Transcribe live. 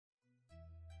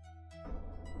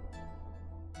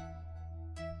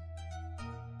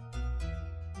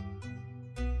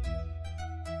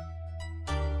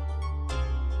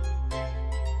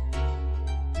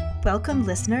Welcome,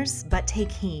 listeners, but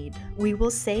take heed. We will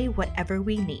say whatever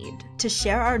we need to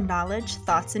share our knowledge,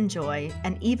 thoughts, and joy,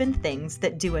 and even things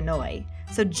that do annoy.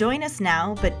 So join us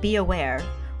now, but be aware.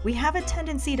 We have a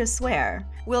tendency to swear.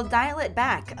 We'll dial it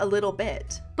back a little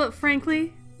bit. But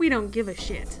frankly, we don't give a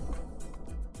shit.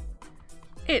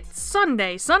 It's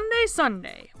Sunday, Sunday,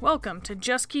 Sunday. Welcome to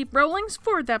Just Keep Rolling's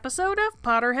 4th episode of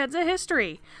Potterheads of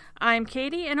History. I'm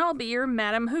Katie, and I'll be your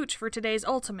Madam Hooch for today's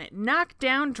ultimate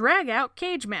knockdown, drag-out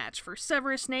cage match for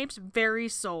Severus Snape's very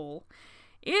soul.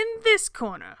 In this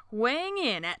corner, weighing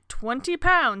in at 20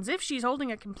 pounds if she's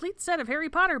holding a complete set of Harry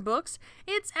Potter books,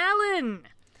 it's Ellen.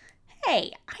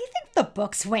 Hey, I think the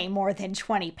books weigh more than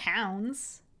 20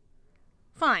 pounds.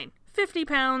 Fine, 50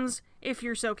 pounds if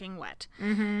you're soaking wet.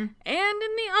 Mm-hmm. And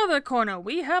in the other corner,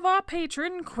 we have our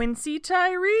patron, Quincy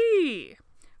Tyree.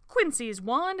 Quincy's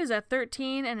wand is a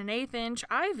 13 and an 1/8 inch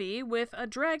ivy with a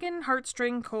dragon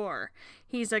heartstring core.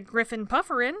 He's a griffin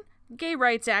pufferin, gay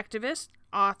rights activist,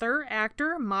 author,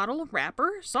 actor, model,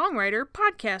 rapper, songwriter,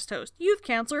 podcast host, youth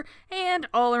counselor, and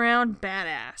all-around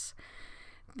badass.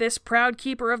 This proud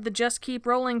keeper of the Just Keep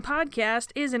Rolling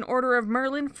podcast is an Order of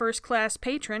Merlin first-class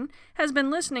patron, has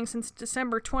been listening since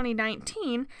December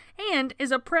 2019, and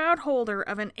is a proud holder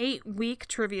of an 8-week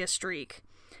trivia streak.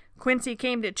 Quincy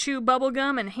came to chew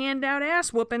bubblegum and hand out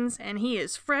ass whoopings, and he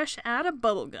is fresh out of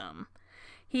bubblegum.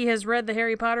 He has read the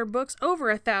Harry Potter books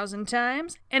over 1,000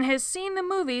 times, and has seen the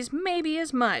movies maybe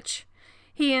as much.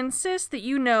 He insists that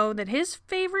you know that his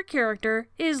favorite character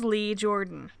is Lee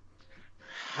Jordan.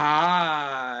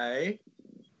 Hi.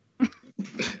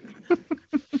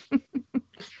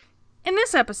 In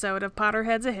this episode of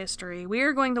Potterheads of History, we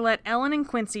are going to let Ellen and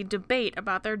Quincy debate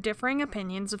about their differing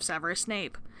opinions of Severus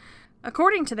Snape.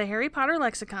 According to the Harry Potter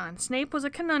lexicon, Snape was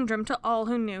a conundrum to all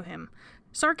who knew him.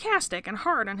 Sarcastic and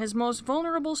hard on his most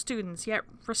vulnerable students, yet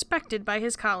respected by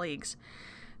his colleagues.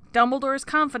 Dumbledore's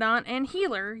confidant and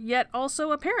healer, yet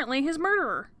also apparently his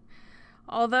murderer.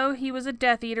 Although he was a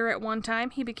Death Eater at one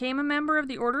time, he became a member of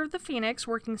the Order of the Phoenix,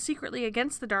 working secretly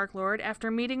against the Dark Lord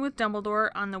after meeting with Dumbledore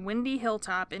on the Windy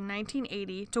Hilltop in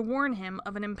 1980 to warn him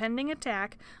of an impending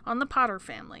attack on the Potter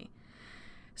family.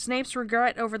 Snape's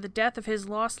regret over the death of his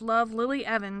lost love, Lily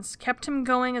Evans, kept him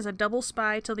going as a double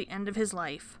spy till the end of his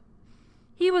life.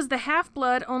 He was the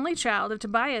half-blood only child of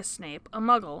Tobias Snape, a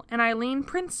Muggle, and Eileen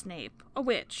Prince Snape, a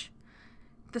witch.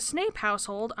 The Snape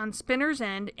household on Spinner's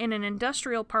End in an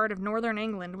industrial part of northern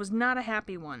England was not a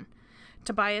happy one.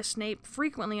 Tobias Snape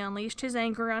frequently unleashed his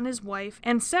anger on his wife,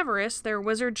 and Severus, their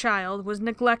wizard child, was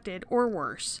neglected or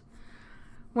worse.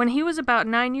 When he was about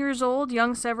 9 years old,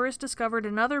 young Severus discovered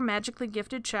another magically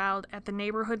gifted child at the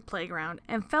neighborhood playground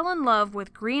and fell in love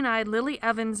with green-eyed Lily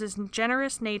Evans'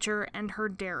 generous nature and her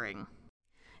daring.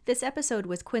 This episode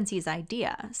was Quincy's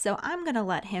idea, so I'm going to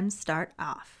let him start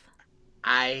off.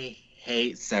 I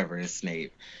hate Severus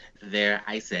Snape. There,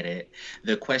 I said it.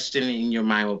 The question in your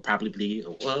mind will probably be,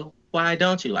 well, why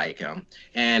don't you like him?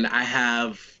 And I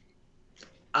have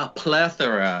a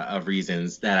plethora of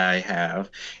reasons that I have,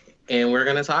 and we're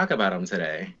going to talk about them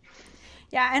today.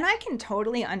 Yeah, and I can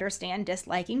totally understand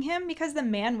disliking him because the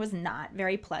man was not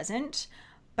very pleasant,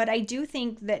 but I do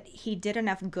think that he did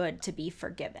enough good to be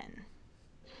forgiven.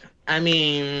 I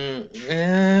mean,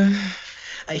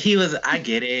 I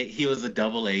get it. He was a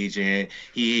double agent.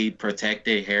 He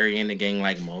protected Harry and the gang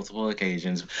like multiple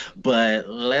occasions. But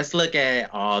let's look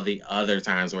at all the other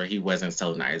times where he wasn't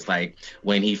so nice. Like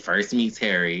when he first meets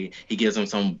Harry, he gives him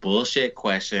some bullshit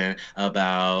question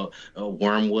about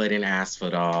Wormwood and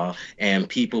Asphodel, and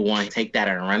people want to take that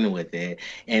and run with it.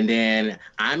 And then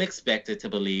I'm expected to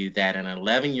believe that an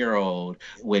 11-year-old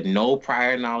with no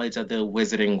prior knowledge of the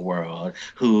wizarding world,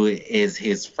 who is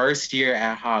his first year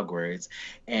at Hogwarts,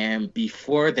 and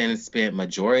before then spent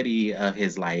majority of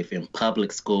his life in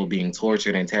public school being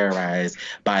tortured and terrorized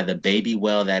by the baby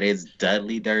whale that is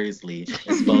Dudley Dursley,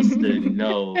 is supposed to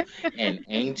know an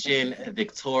ancient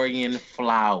Victorian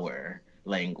flower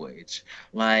language.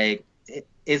 Like,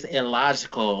 it's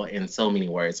illogical in so many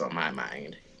words on my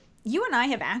mind. You and I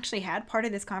have actually had part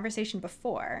of this conversation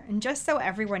before, and just so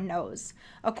everyone knows,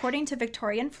 according to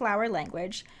Victorian flower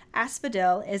language,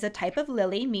 asphodel is a type of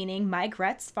lily meaning my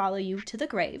regrets follow you to the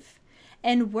grave,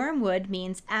 and wormwood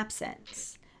means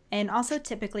absence, and also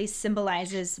typically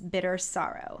symbolizes bitter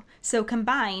sorrow. So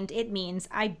combined, it means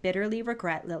I bitterly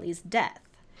regret Lily's death.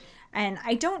 And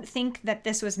I don't think that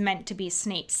this was meant to be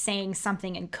Snape saying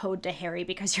something in code to Harry,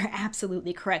 because you're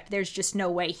absolutely correct. There's just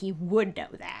no way he would know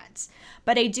that.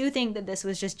 But I do think that this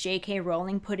was just J.K.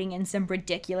 Rowling putting in some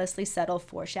ridiculously subtle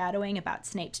foreshadowing about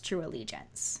Snape's true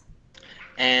allegiance.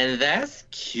 And that's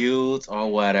cute or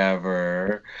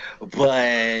whatever,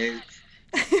 but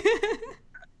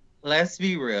let's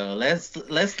be real.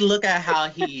 Let's look at how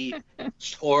he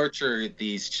tortured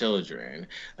these children.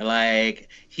 Like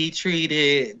he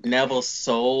treated Neville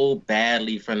so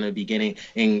badly from the beginning,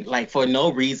 and like for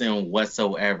no reason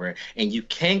whatsoever. And you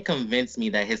can't convince me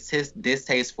that his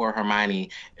distaste for Hermione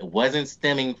wasn't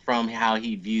stemming from how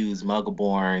he views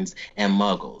Muggleborns and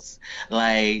Muggles.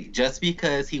 Like just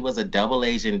because he was a double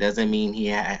agent doesn't mean he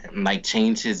had like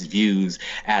changed his views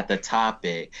at the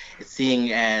topic,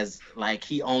 seeing as like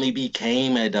he only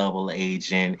became a double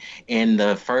agent in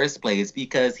the first place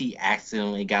because he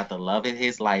accidentally got the love of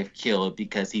his life killed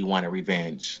because he wanted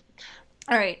revenge.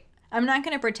 All right, I'm not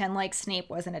going to pretend like Snape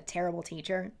wasn't a terrible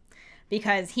teacher,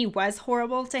 because he was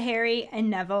horrible to Harry and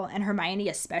Neville and Hermione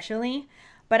especially,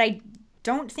 but I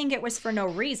don't think it was for no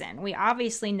reason. We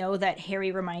obviously know that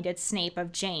Harry reminded Snape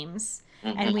of James,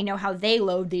 and we know how they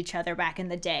loathed each other back in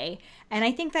the day, and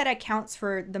I think that accounts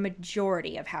for the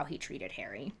majority of how he treated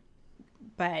Harry.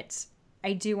 But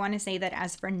I do want to say that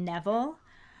as for Neville,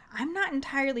 I'm not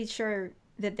entirely sure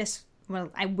that this,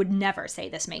 well, I would never say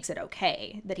this makes it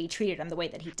okay that he treated him the way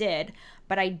that he did,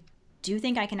 but I do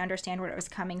think I can understand where it was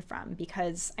coming from,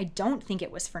 because I don't think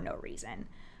it was for no reason.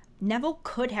 Neville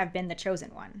could have been the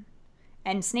chosen one,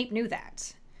 and Snape knew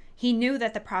that. He knew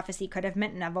that the prophecy could have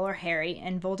meant Neville or Harry,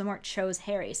 and Voldemort chose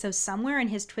Harry, so somewhere in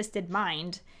his twisted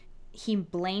mind, he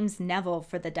blames Neville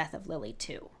for the death of Lily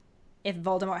too. If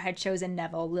Voldemort had chosen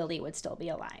Neville, Lily would still be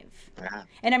alive. Yeah.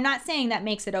 And I'm not saying that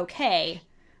makes it okay,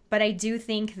 but I do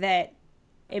think that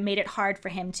it made it hard for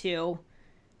him to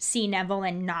see Neville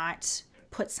and not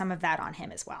put some of that on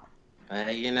him as well.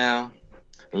 You know,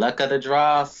 luck of the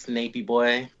draw, Snapey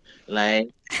boy. Like,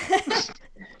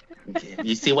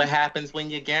 you see what happens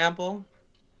when you gamble?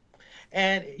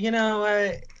 And you know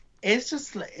what?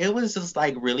 It was just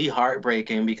like really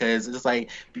heartbreaking because it's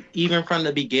like even from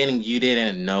the beginning you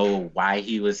didn't know why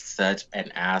he was such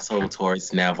an asshole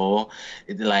towards Neville.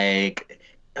 Like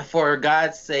for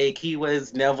God's sake, he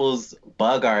was Neville's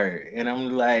Bogart, and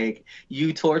I'm like,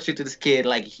 you tortured this kid.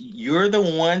 Like you're the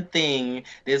one thing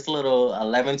this little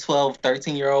 11, 12,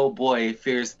 13-year-old boy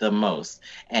fears the most,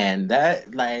 and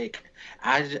that like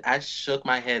I shook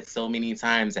my head so many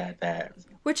times at that.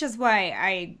 Which is why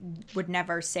I would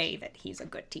never say that he's a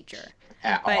good teacher.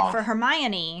 At But all. for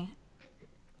Hermione,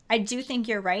 I do think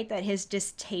you're right that his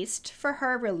distaste for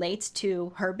her relates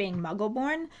to her being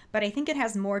Muggle-born, but I think it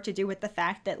has more to do with the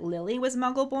fact that Lily was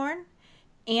Muggle-born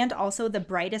and also the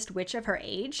brightest witch of her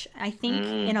age. I think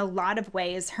in a lot of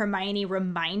ways, Hermione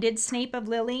reminded Snape of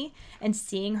Lily, and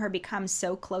seeing her become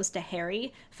so close to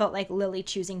Harry felt like Lily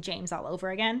choosing James all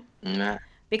over again. Nah.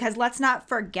 Because let's not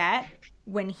forget,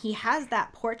 when he has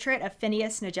that portrait of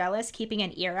Phineas Nigellus keeping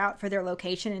an ear out for their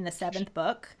location in the 7th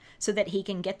book so that he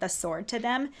can get the sword to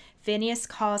them, Phineas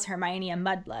calls Hermione a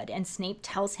mudblood, and Snape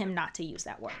tells him not to use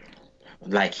that word.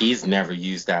 Like he's never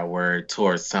used that word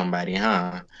towards somebody,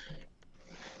 huh?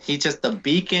 He's just a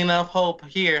beacon of hope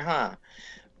here, huh?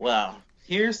 Well,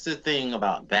 here's the thing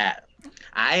about that.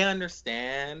 I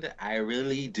understand. I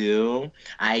really do.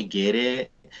 I get it.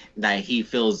 That he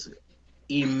feels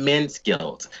immense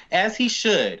guilt, as he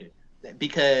should,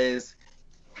 because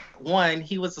one,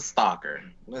 he was a stalker.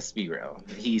 Let's be real.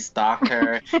 He stalked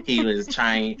her. He was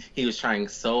trying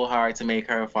so hard to make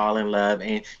her fall in love,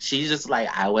 and she's just like,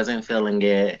 I wasn't feeling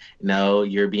it. No,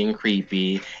 you're being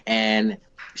creepy. And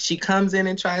she comes in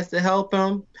and tries to help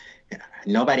him.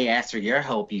 Nobody asked for your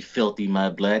help, you filthy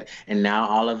mudblood. And now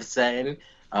all of a sudden,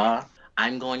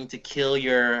 I'm going to kill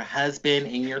your husband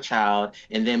and your child,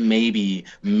 and then maybe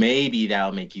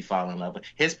that'll make you fall in love.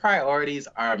 His priorities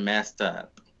are messed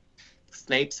up.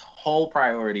 Snape's whole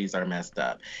priorities are messed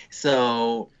up.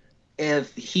 So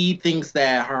if he thinks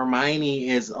that Hermione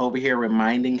is over here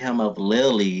reminding him of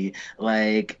Lily,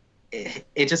 like,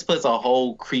 it just puts a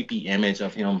whole creepy image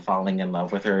of him falling in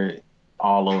love with her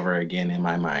all over again in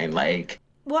my mind. Like,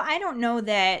 well, I don't know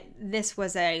that this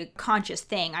was a conscious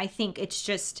thing. I think it's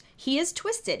just he is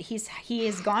twisted. He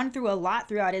has gone through a lot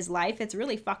throughout his life. It's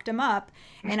really fucked him up,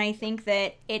 and I think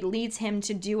that it leads him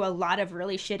to do a lot of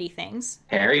really shitty things.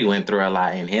 Harry went through a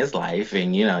lot in his life,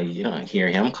 and you don't hear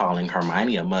him calling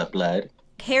Hermione a mudblood.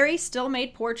 Harry still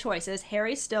made poor choices.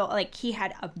 Harry still, like, he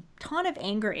had a ton of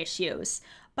anger issues,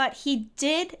 but he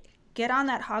did get on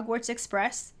that Hogwarts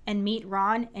Express and meet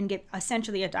Ron and get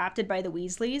essentially adopted by the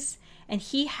Weasleys. And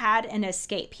he had an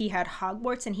escape. He had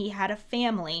Hogwarts, and he had a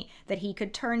family that he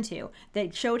could turn to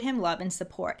that showed him love and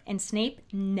support. And Snape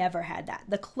never had that.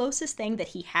 The closest thing that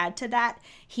he had to that,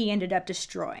 he ended up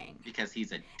destroying. Because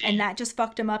he's a dick. And that just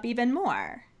fucked him up even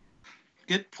more.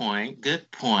 Good point. Good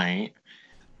point.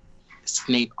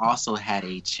 Snape also had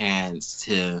a chance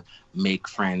to make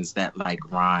friends that like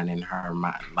Ron and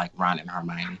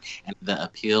Hermione, and the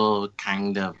appeal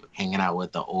kind of hanging out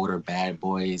with the older bad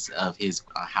boys of his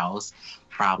house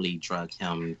probably drug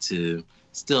him to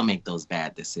still make those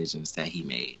bad decisions that he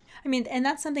made. I mean, and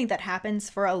that's something that happens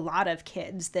for a lot of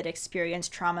kids that experience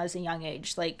trauma as a young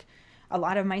age. Like, a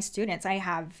lot of my students, I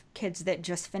have kids that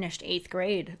just finished 8th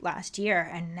grade last year,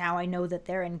 and now I know that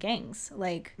they're in gangs.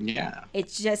 Like, yeah,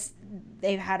 it's just,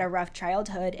 they've had a rough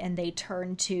childhood, and they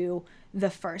turn to the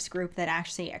first group that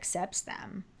actually accepts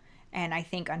them. And I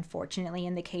think, unfortunately,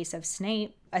 in the case of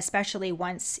Snape, especially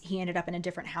once he ended up in a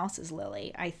different house as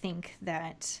Lily, I think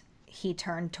that he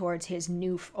turned towards his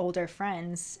new older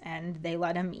friends, and they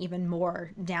led him even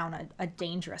more down a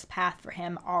dangerous path for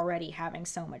him, already having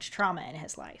so much trauma in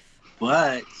his life.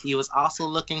 But he was also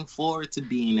looking forward to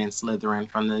being in Slytherin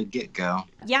from the get-go.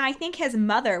 Yeah, I think his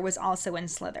mother was also in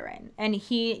Slytherin. And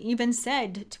he even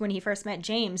said when he first met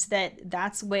James that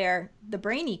that's where the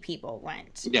brainy people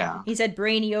went. Yeah. He said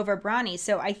brainy over brawny.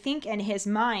 So I think in his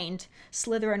mind,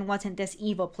 Slytherin wasn't this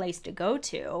evil place to go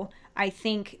to. I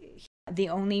think the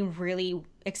only really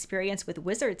experience with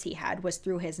wizards he had was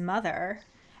through his mother.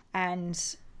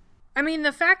 And I mean,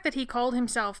 the fact that he called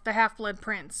himself the Half-Blood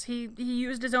Prince, he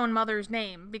used his own mother's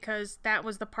name because that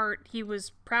was the part he was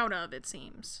proud of, it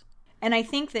seems. And I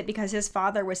think that because his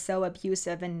father was so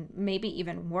abusive and maybe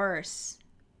even worse,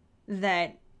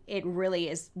 that it really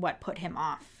is what put him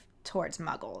off towards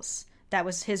Muggles. That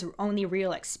was his only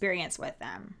real experience with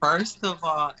them. First of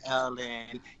all,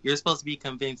 Ellen, you're supposed to be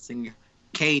convincing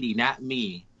Katie, not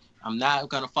me. I'm not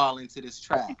going to fall into this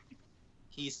trap.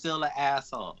 He's still an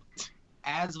asshole.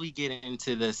 As we get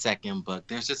into the second book,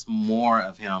 there's just more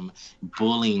of him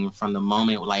bullying from the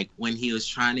moment, like when he was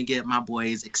trying to get my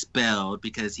boys expelled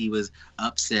because he was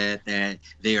upset that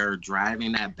they're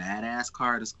driving that badass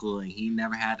car to school and he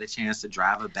never had the chance to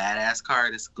drive a badass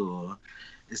car to school.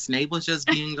 Snape was just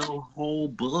being a whole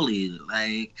bully.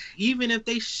 Like, even if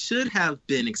they should have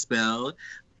been expelled,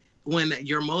 when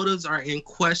your motives are in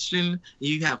question,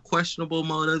 you have questionable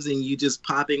motives and you just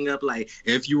popping up like,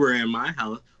 if you were in my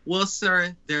house, well,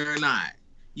 sir, they're not.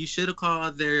 You should have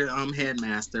called their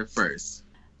headmaster first.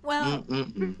 Well,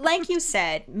 like you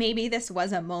said, maybe this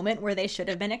was a moment where they should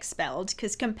have been expelled,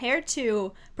 because compared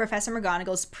to Professor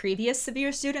McGonagall's previous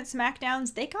severe student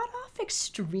smackdowns, they got off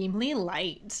extremely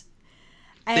light.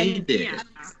 And they did.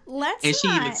 Yeah. She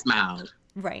even smiled.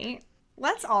 Right.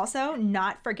 Let's also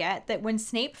not forget that when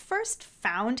Snape first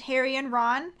found Harry and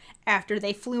Ron, after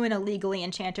they flew in a legally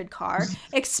enchanted car,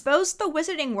 exposed the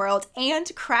wizarding world,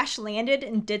 and crash landed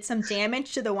and did some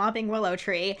damage to the Whomping Willow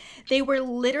tree, they were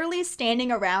literally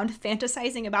standing around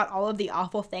fantasizing about all of the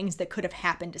awful things that could have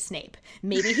happened to Snape.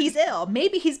 Maybe he's ill.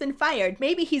 Maybe he's been fired.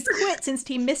 Maybe he's quit since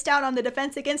he missed out on the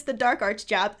Defense Against the Dark Arts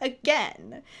job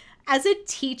again. As a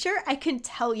teacher, I can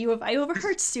tell you if I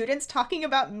overheard students talking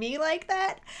about me like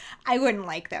that, I wouldn't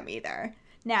like them either.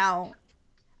 Now,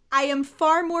 I am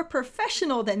far more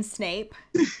professional than Snape,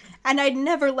 and I'd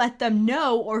never let them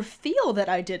know or feel that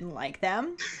I didn't like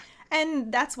them.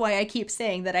 And that's why I keep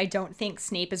saying that I don't think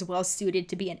Snape is well suited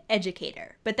to be an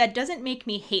educator, but that doesn't make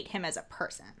me hate him as a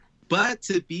person. But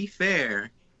to be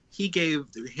fair, he gave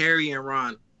Harry and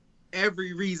Ron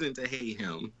every reason to hate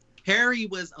him. Harry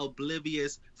was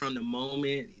oblivious from the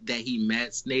moment that he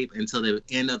met Snape until the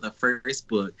end of the first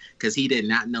book, because he did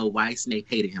not know why Snape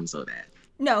hated him so bad.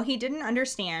 No, he didn't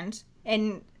understand.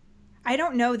 And I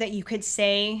don't know that you could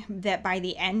say that by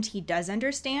the end he does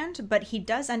understand, but he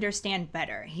does understand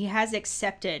better. He has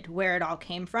accepted where it all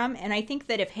came from. And I think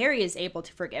that if Harry is able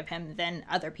to forgive him, then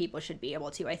other people should be able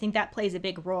to. I think that plays a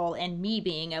big role in me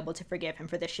being able to forgive him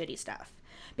for the shitty stuff.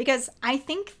 Because I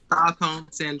think Stockholm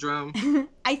Syndrome.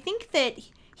 I think that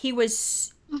he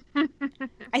was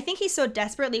I think he so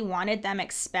desperately wanted them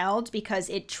expelled because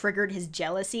it triggered his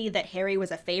jealousy that Harry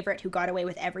was a favorite who got away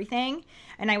with everything.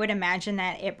 And I would imagine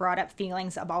that it brought up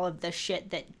feelings of all of the shit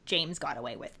that James got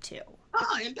away with too.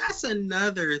 Oh, and that's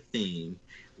another thing.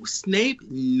 Snape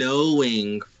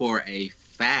knowing for a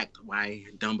fact why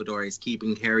Dumbledore is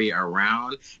keeping Harry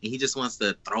around, and he just wants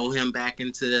to throw him back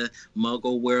into the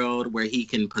Muggle world where he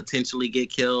can potentially get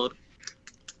killed.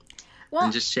 Well,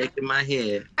 I'm just shaking my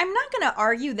head. I'm not going to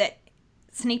argue that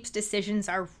Snape's decisions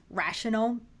are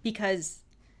rational, because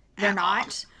they're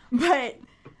not. But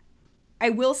I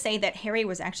will say that Harry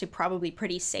was actually probably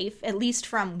pretty safe, at least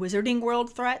from Wizarding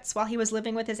World threats while he was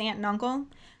living with his aunt and uncle.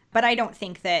 But I don't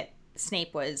think that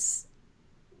Snape was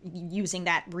using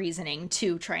that reasoning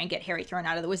to try and get Harry thrown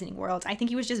out of the Wizarding World. I think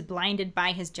he was just blinded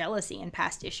by his jealousy and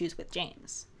past issues with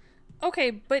James.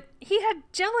 Okay, but he had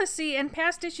jealousy and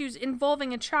past issues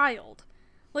involving a child.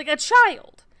 Like, a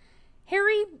child.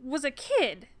 Harry was a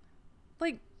kid.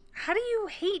 Like, how do you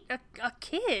hate a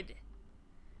kid?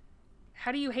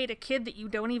 How do you hate a kid that you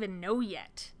don't even know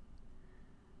yet?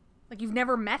 Like, you've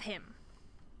never met him.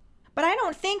 But I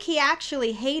don't think he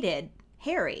actually hated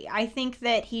Harry. I think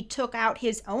that he took out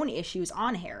his own issues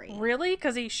on Harry. Really?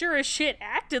 Because he sure as shit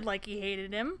acted like he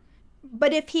hated him.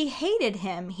 But if he hated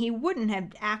him, he wouldn't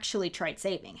have actually tried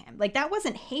saving him. Like, that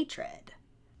wasn't hatred.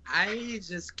 I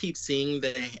just keep seeing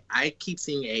a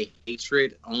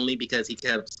hatred only because he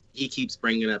keeps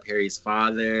bringing up Harry's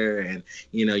father, and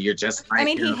you're just like, I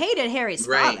mean, he hated Harry's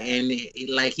right, father. and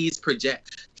he's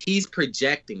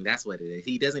projecting. That's what it is.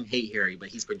 He doesn't hate Harry, but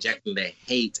he's projecting the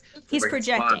hate. He's for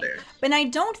projecting. His father. But I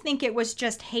don't think it was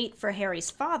just hate for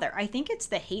Harry's father. I think it's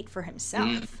the hate for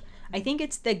himself. I think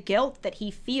it's the guilt that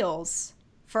he feels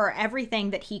for everything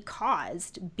that he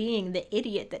caused, being the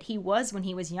idiot that he was when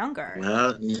he was younger.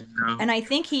 Well, And I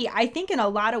think in a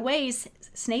lot of ways,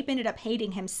 Snape ended up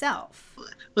hating himself.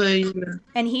 Well,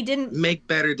 And he didn't make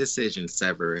better decisions,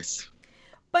 Severus.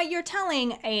 But you're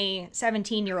telling a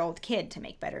 17-year-old kid to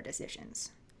make better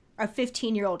decisions. A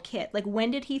 15-year-old kid. Like,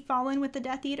 when did he fall in with the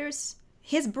Death Eaters?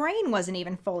 His brain wasn't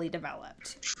even fully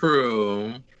developed.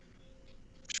 True.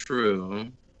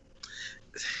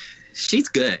 She's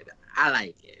good. I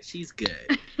like it. She's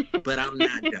good. But I'm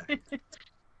not done.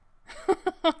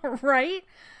 Right?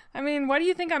 I mean, why do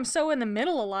you think I'm so in the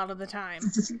middle a lot of the time?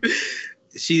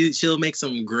 She'll make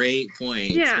some great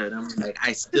points. Yeah. But I'm like,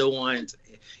 I still want...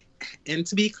 And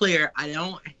to be clear, I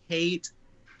don't hate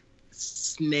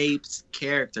Snape's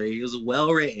character. He was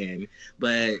well written,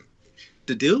 but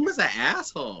the dude was an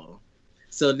asshole.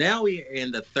 So now we are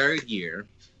in the third year,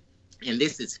 and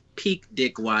this is peak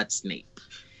Dickwad Snape.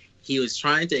 He was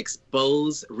trying to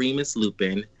expose Remus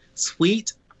Lupin,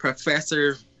 sweet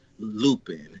Professor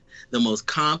Lupin, the most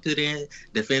competent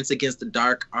defense against the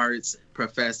dark arts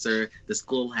professor the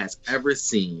school has ever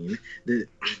seen.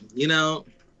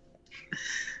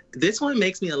 This one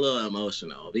makes me a little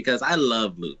emotional because I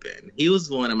love Lupin. He was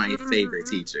one of my favorite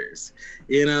teachers,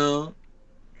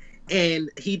 And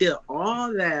he did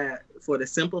all that for the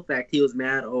simple fact he was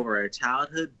mad over a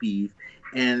childhood beef.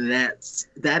 And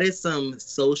that is some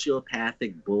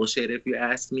sociopathic bullshit, if you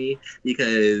ask me,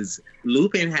 because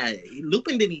Lupin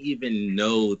didn't even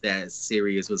know that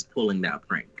Sirius was pulling that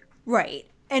prank. Right.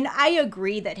 And I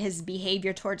agree that his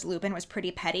behavior towards Lupin was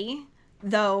pretty petty.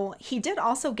 Though he did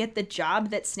also get the job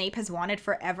that Snape has wanted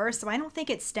forever, so I don't think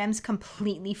it stems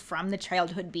completely from the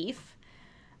childhood beef.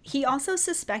 He also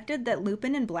suspected that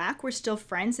Lupin and Black were still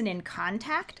friends and in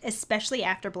contact, especially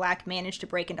after Black managed to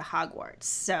break into Hogwarts.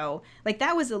 So,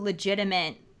 that was a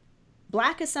legitimate...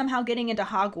 Black is somehow getting into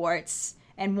Hogwarts,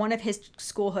 and one of his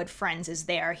schoolhood friends is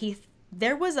there.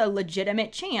 There was a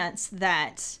legitimate chance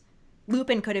that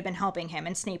Lupin could have been helping him,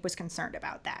 and Snape was concerned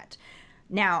about that.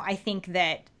 Now, I think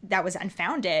that was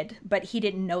unfounded, but he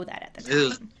didn't know that at the time. It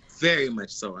was very much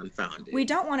so unfounded. We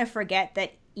don't want to forget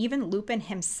that even Lupin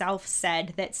himself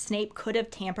said that Snape could have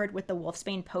tampered with the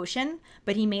Wolfsbane potion,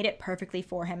 but he made it perfectly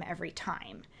for him every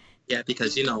time. Yeah,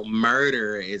 because,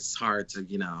 murder is hard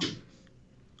to,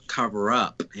 cover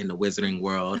up in the wizarding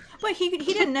world. But he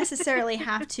didn't necessarily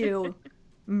have to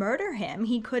murder him.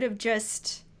 He could have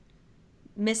just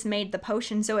mismade the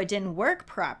potion so it didn't work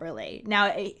properly. Now,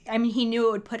 I mean, he knew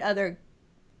it would put other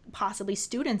possibly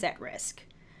students at risk.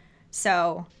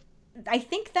 So I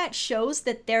think that shows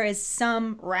that there is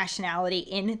some rationality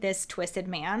in this twisted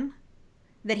man,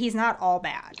 that he's not all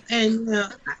bad. And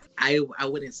I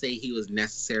wouldn't say he was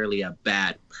necessarily a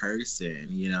bad person.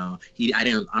 I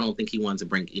don't think he wanted to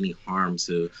bring any harm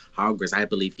to Hogwarts. I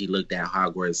believe he looked at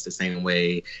Hogwarts the same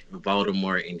way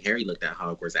Voldemort and Harry looked at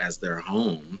Hogwarts, as their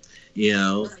home.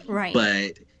 Right.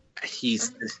 But he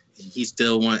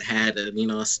still had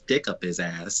a stick up his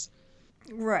ass.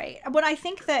 Right. But I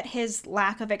think that his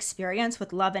lack of experience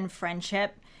with love and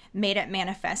friendship made it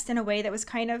manifest in a way that was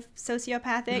kind of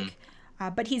sociopathic.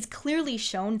 But he's clearly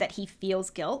shown that he feels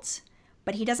guilt,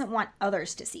 but he doesn't want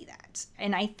others to see that.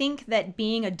 And I think that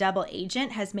being a double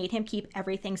agent has made him keep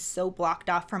everything so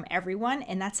blocked off from everyone,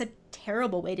 and that's a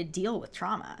terrible way to deal with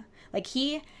trauma.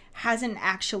 He hasn't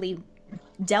actually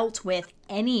dealt with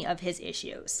any of his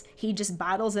issues. He just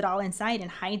bottles it all inside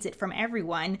and hides it from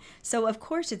everyone. So of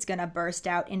course it's going to burst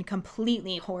out in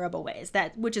completely horrible ways.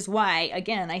 Which is why,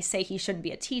 again, I say he shouldn't be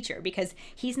a teacher, because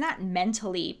he's not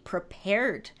mentally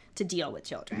prepared to deal with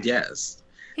children. Yes.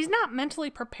 He's not mentally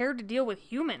prepared to deal with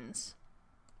humans.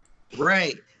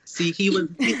 Right. See, he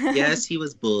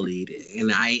was bullied,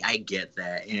 and I get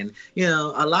that. And,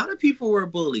 a lot of people were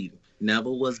bullied.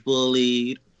 Neville was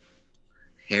bullied.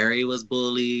 Harry was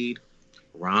bullied.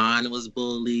 Ron was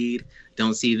bullied.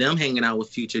 Don't see them hanging out with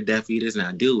future Death Eaters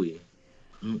now, do we?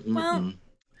 Well,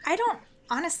 I don't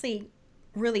honestly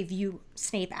really view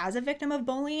Snape as a victim of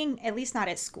bullying, at least not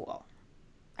at school.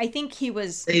 I think he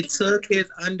was... They took his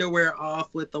underwear off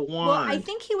with the wand. Well, I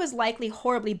think he was likely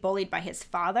horribly bullied by his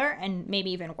father, and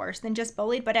maybe even worse than just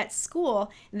bullied. But at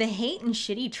school, the hate and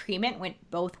shitty treatment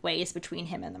went both ways between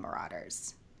him and the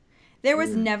Marauders. There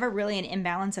was never really an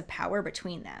imbalance of power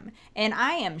between them. And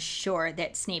I am sure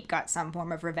that Snape got some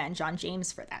form of revenge on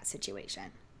James for that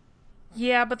situation.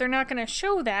 Yeah, but they're not going to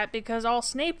show that because all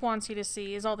Snape wants you to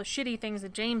see is all the shitty things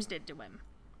that James did to him.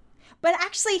 But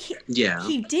actually,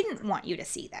 he didn't want you to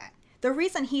see that. The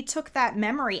reason he took that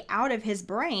memory out of his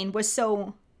brain was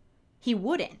so he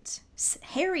wouldn't.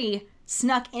 Harry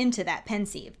snuck into that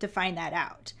Pensieve to find that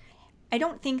out. I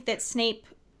don't think that Snape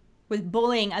was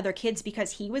bullying other kids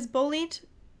because he was bullied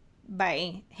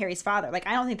by Harry's father. Like,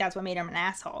 I don't think that's what made him an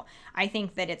asshole. I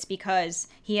think that it's because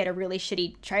he had a really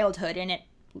shitty childhood and it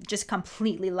just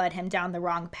completely led him down the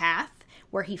wrong path,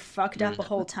 where he fucked up a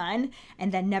whole ton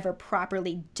and then never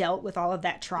properly dealt with all of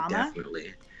that trauma.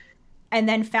 Definitely. And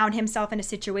then found himself in a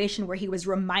situation where he was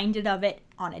reminded of it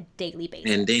on a daily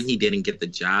basis. And then he didn't get the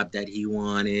job that he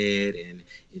wanted. And,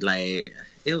 like,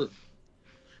 it was...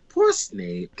 Poor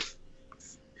Snape.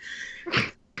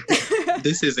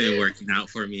 This isn't working out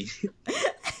for me.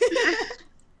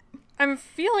 I'm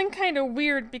feeling kind of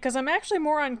weird because I'm actually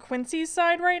more on Quincy's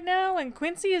side right now, and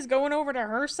Quincy is going over to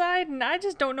her side, and I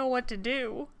just don't know what to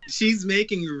do. She's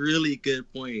making really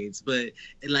good points, but,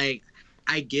 like,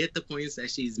 I get the points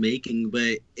that she's making,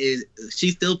 but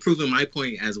she's still proving my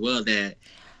point as well that,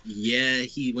 yeah,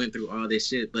 he went through all this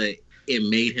shit, but it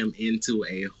made him into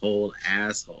a whole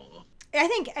asshole. I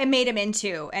think it made him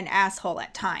into an asshole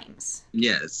at times.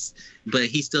 Yes, but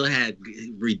he still had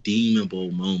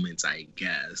redeemable moments, I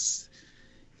guess.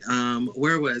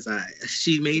 Where was I?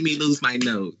 She made me lose my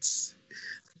notes.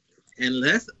 And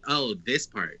this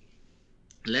part.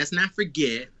 Let's not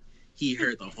forget, he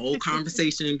heard the whole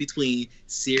conversation between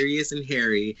Sirius and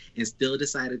Harry and still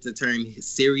decided to turn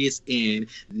Sirius in,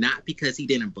 not because he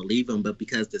didn't believe him, but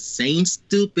because the same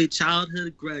stupid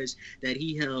childhood grudge that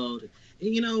he held.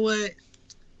 And you know what?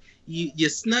 You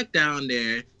snuck down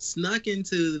there, snuck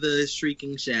into the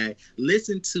Shrieking Shack,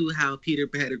 listened to how Peter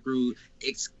Pettigrew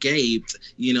escaped,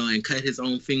 and cut his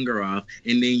own finger off,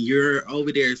 and then you're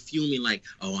over there fuming like,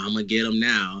 oh, I'm gonna get him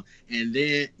now. And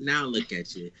then now look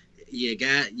at you. You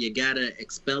got a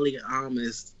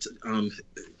Expelliarmus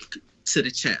to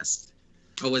the chest,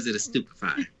 or was it a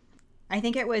Stupefy? I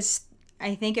think it was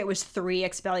 3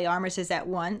 Expelliarmuses at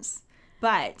once.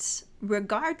 But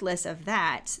regardless of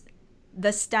that,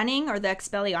 the stunning or the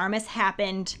Expelliarmus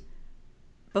happened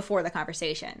before the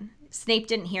conversation. Snape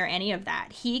didn't hear any of that.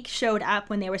 He showed up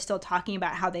when they were still talking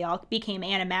about how they all became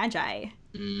Animagi.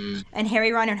 And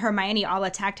Harry, Ron, and Hermione all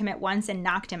attacked him at once and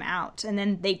knocked him out. And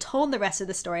then they told the rest of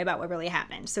the story about what really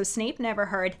happened. So Snape never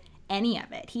heard any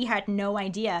of it. He had no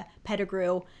idea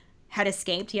Pettigrew had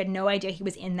escaped. He had no idea he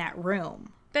was in that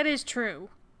room. That is true.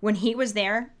 When he was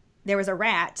there was a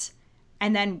rat,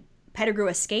 and then Pettigrew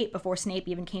escaped before Snape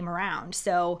even came around.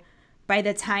 So by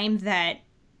the time that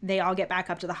they all get back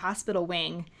up to the hospital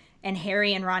wing and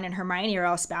Harry and Ron and Hermione are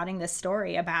all spouting this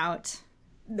story about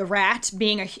the rat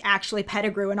being actually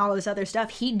Pettigrew and all this other stuff,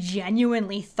 he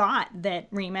genuinely thought that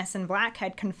Remus and Black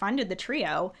had confounded the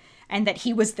trio and that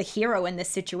he was the hero in this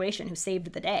situation who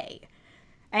saved the day.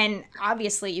 And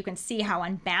obviously you can see how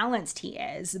unbalanced he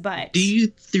is, but... Do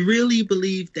you really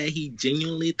believe that he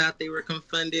genuinely thought they were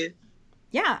confounded?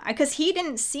 Yeah, because he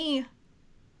didn't see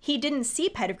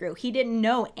Pettigrew. He didn't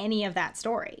know any of that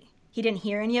story. He didn't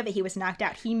hear any of it. He was knocked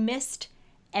out. He missed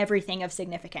everything of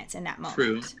significance in that moment.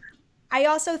 True. I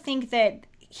also think that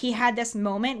he had this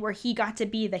moment where he got to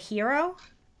be the hero,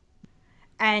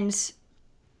 and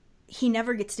he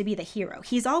never gets to be the hero.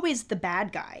 He's always the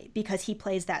bad guy because he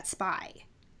plays that spy.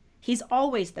 He's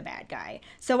always the bad guy.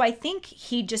 So I think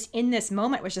he just, in this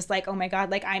moment, was just like, oh my God,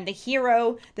 like, I'm the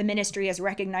hero. The Ministry is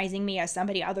recognizing me as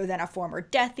somebody other than a former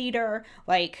Death Eater.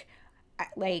 Like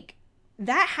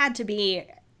that had to be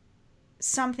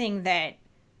something that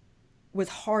was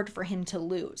hard for him to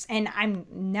lose. And I'm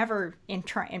never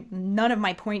none of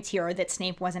my points here are that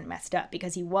Snape wasn't messed up,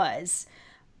 because he was.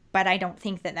 But I don't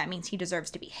think that means he deserves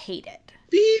to be hated.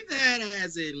 Be that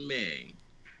as it may,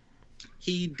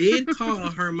 he did call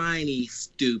Hermione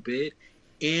stupid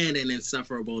and an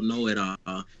insufferable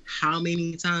know-it-all. How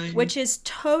many times? Which is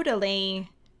totally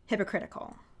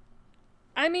hypocritical.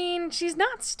 I mean, she's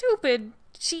not stupid.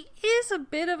 She is a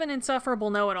bit of an insufferable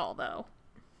know-it-all, though.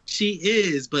 She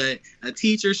is, but a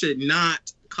teacher should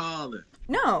not call her.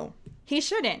 No, he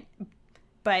shouldn't.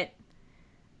 But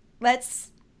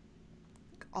let's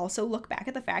also look back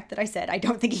at the fact that I said I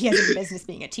don't think he has any business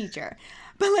being a teacher.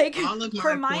 But like all of my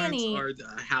Hermione points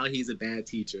are how he's a bad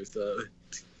teacher. So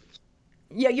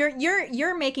yeah,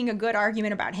 you're making a good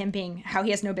argument about him being how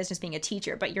he has no business being a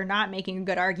teacher, but you're not making a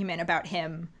good argument about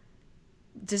him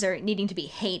needing to be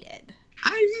hated.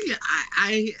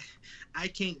 I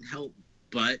can't help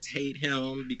but hate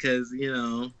him because, you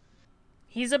know,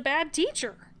 he's a bad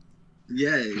teacher.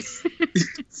 Yes.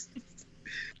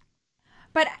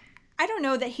 But I don't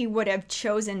know that he would have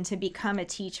chosen to become a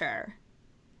teacher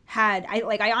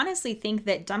I honestly think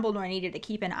that Dumbledore needed to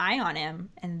keep an eye on him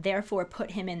and therefore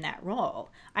put him in that role.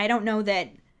 I don't know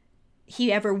that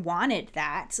he ever wanted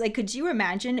that. Like, could you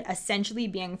imagine essentially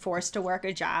being forced to work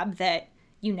a job that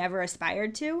you never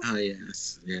aspired to? Oh,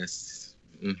 yes.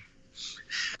 Mm.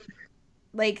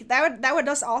 Like, that would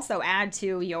just also add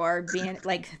to your being,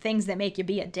 like, things that make you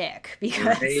be a dick.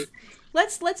 Because right.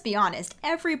 let's be honest,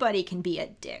 everybody can be a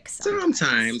dick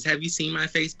sometimes. Have you seen my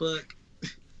Facebook?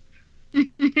 But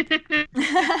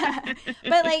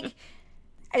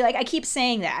I keep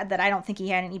saying that I don't think he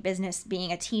had any business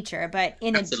being a teacher, but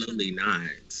absolutely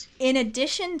not. In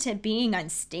addition to being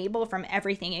unstable from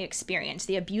everything he experienced,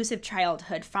 the abusive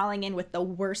childhood, falling in with the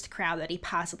worst crowd that he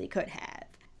possibly could have.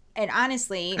 And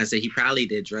honestly, I said he probably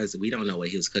did drugs. We don't know what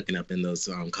he was cooking up in those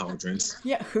cauldrons.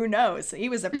 Yeah, who knows? He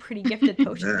was a pretty gifted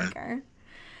potion maker.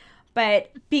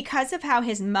 But because of how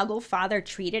his Muggle father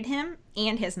treated him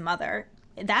and his mother,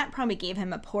 that probably gave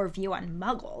him a poor view on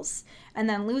Muggles. And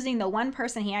then losing the one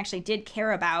person he actually did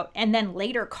care about, and then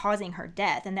later causing her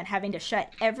death, and then having to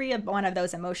shut every one of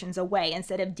those emotions away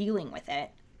instead of dealing with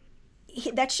it.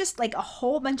 That's just like a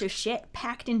whole bunch of shit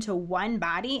packed into one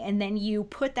body, and then you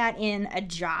put that in a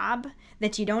job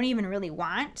that you don't even really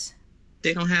want.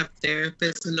 They don't have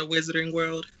therapists in the wizarding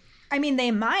world? I mean,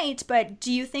 they might, but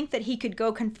do you think that he could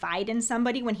go confide in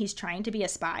somebody when he's trying to be a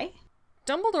spy?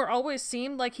 Dumbledore always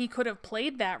seemed like he could have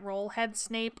played that role had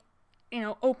Snape,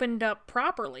 opened up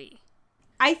properly.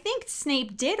 I think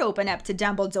Snape did open up to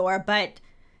Dumbledore, but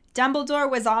Dumbledore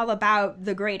was all about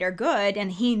the greater good,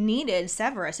 and he needed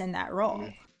Severus in that role.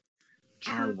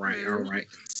 All right.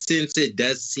 Since it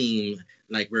does seem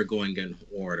like we're going in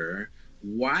order,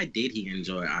 why did he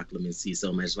enjoy occlumency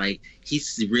so much? Like, he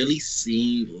really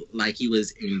seemed like he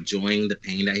was enjoying the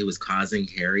pain that he was causing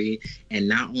Harry. And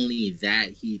not only that,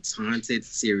 he taunted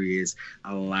Sirius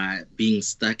a lot, being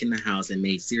stuck in the house, and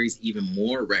made Sirius even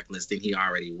more reckless than he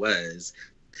already was.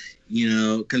 You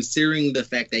know, considering the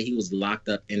fact that he was locked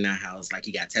up in that house, like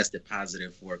he got tested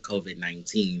positive for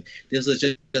COVID-19. This was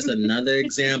just another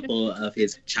example of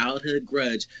his childhood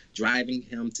grudge driving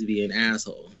him to be an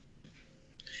asshole.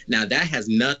 Now, that has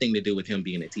nothing to do with him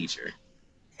being a teacher.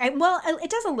 Well, it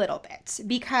does a little bit,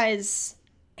 because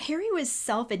Harry was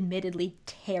self-admittedly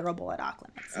terrible at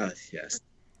occlumency. Yes.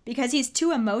 Because he's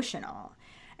too emotional.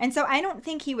 And so I don't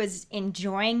think he was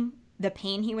enjoying the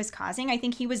pain he was causing. I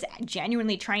think he was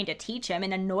genuinely trying to teach him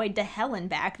and annoyed to hell and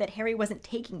back that Harry wasn't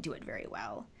taking to it very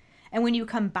well. And when you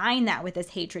combine that with his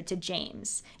hatred to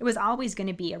James, it was always going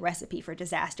to be a recipe for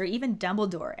disaster. Even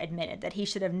Dumbledore admitted that he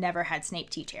should have never had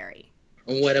Snape teach Harry.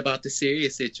 And what about the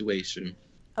Sirius situation?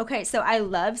 Okay, so I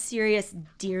love Sirius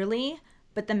dearly,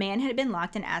 but the man had been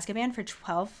locked in Azkaban for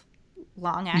 12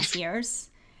 long-ass years.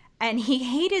 And he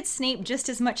hated Snape just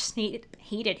as much Snape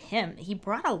hated him. He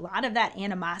brought a lot of that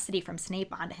animosity from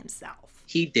Snape onto himself.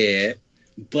 He did,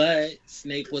 but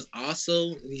Snape was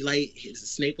also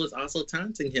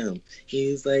taunting him.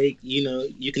 He's like,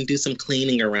 you can do some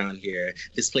cleaning around here.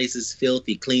 This place is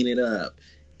filthy. Clean it up.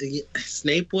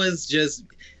 Snape was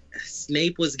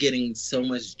getting so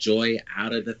much joy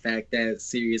out of the fact that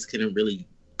Sirius couldn't really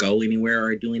go anywhere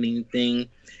or do anything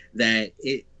that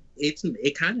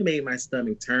it kind of made my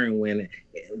stomach turn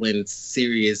when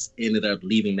Sirius ended up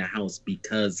leaving the house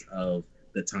because of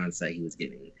the taunts that he was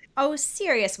getting. Oh,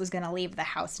 Sirius was going to leave the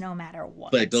house no matter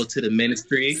what. But go to the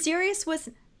ministry? Sirius was...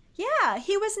 Yeah,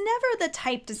 he was never the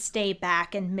type to stay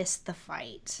back and miss the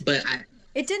fight.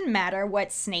 It didn't matter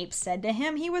what Snape said to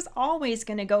him. He was always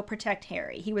going to go protect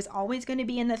Harry. He was always going to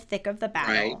be in the thick of the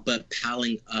battle. Right, but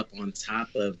piling up on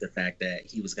top of the fact that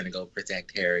he was going to go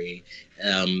protect Harry,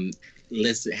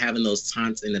 having those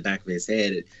taunts in the back of his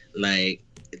head, like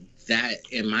that,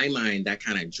 in my mind, that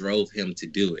kind of drove him to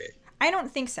do it. I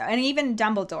don't think so. And even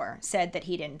Dumbledore said that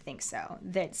he didn't think so.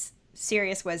 That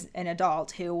Sirius was an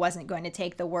adult who wasn't going to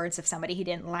take the words of somebody he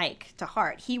didn't like to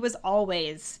heart. He was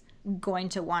always going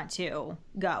to want to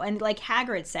go. And like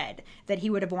Hagrid said, that he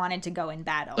would have wanted to go in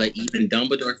battle. But even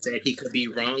Dumbledore said he could be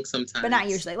wrong sometimes. But not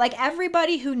usually. Like,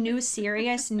 everybody who knew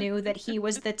Sirius knew that he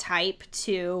was the type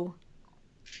to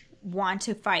want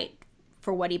to fight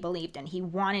for what he believed in. He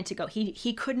wanted to go.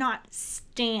 He could not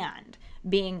stand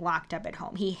being locked up at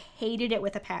home. He hated it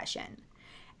with a passion.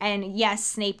 And yes,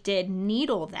 Snape did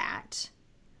needle that,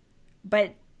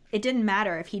 but it didn't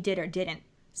matter if he did or didn't.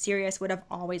 Sirius would have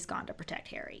always gone to protect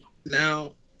Harry.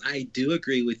 Now, I do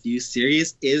agree with you.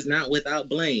 Sirius is not without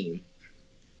blame.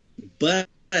 But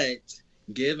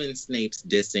given Snape's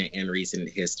distant and recent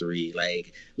history,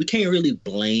 like, we can't really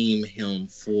blame him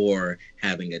for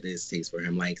having a distaste for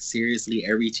him. Like, seriously,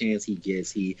 every chance he gets,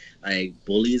 he, like,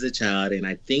 bullies a child. And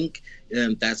I think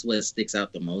that's what sticks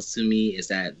out the most to me, is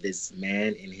that this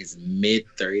man in his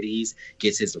mid-30s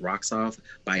gets his rocks off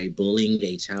by bullying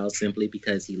a child simply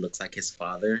because he looks like his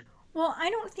father. Well, I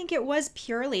don't think it was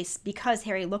purely because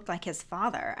Harry looked like his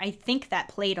father. I think that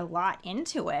played a lot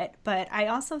into it, but I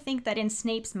also think that in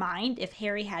Snape's mind, if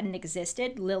Harry hadn't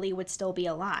existed, Lily would still be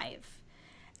alive.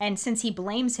 And since he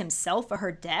blames himself for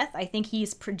her death, I think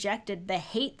he's projected the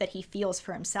hate that he feels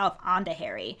for himself onto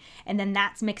Harry, and then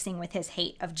that's mixing with his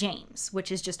hate of James,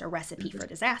 which is just a recipe for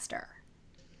disaster.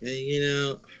 You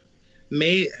know,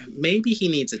 maybe he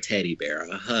needs a teddy bear,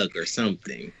 a hug or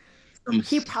something.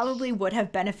 He probably would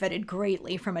have benefited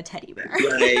greatly from a teddy bear.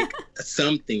 Like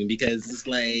something, because it's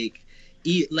like,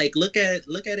 look at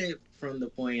it from the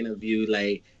point of view,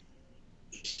 like,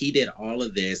 he did all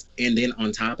of this, and then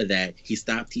on top of that, he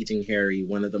stopped teaching Harry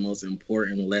one of the most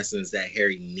important lessons that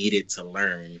Harry needed to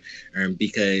learn,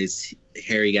 because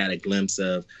Harry got a glimpse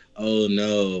of, oh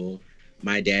no,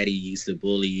 my daddy used to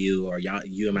bully you, or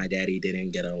you and my daddy didn't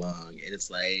get along. And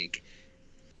it's like,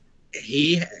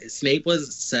 Snape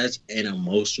was such an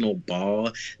emotional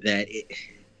ball that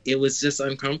it was just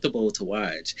uncomfortable to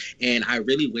watch. And I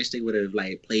really wish they would have,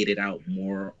 like, played it out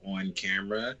more on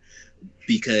camera,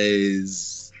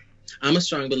 because I'm a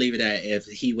strong believer that if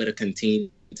he would have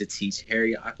continued to teach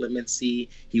Harry occlumency,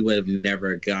 he would have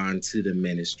never gone to the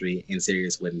Ministry, and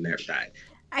Sirius would have never died.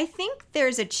 I think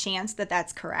there's a chance that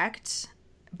that's correct.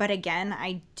 But again,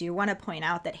 I do want to point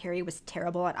out that Harry was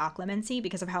terrible at occlumency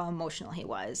because of how emotional he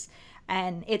was.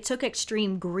 And it took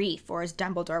extreme grief, or as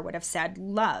Dumbledore would have said,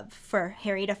 love, for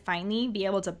Harry to finally be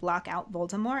able to block out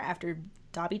Voldemort after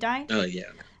Dobby died. Oh,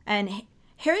 yeah. And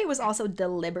Harry was also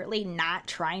deliberately not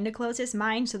trying to close his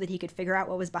mind so that he could figure out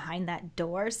what was behind that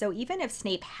door. So even if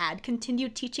Snape had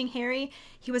continued teaching Harry,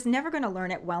 he was never going to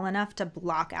learn it well enough to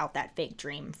block out that fake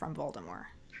dream from Voldemort.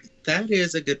 That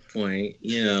is a good point.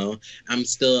 You know, I'm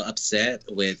still upset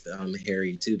with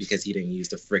Harry, too, because he didn't use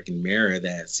the freaking mirror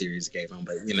that Sirius gave him.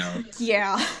 But, you know.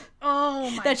 Yeah.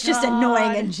 Oh, my That's God. just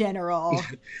annoying in general.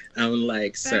 I'm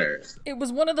like, sir. It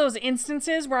was one of those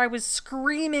instances where I was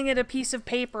screaming at a piece of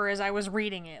paper as I was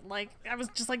reading it. Like, I was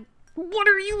just like, what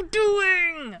are you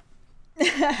doing?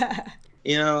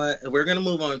 You know, we're going to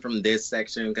move on from this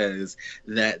section, because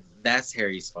that's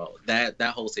Harry's fault. That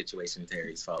whole situation is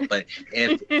Harry's fault. But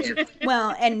if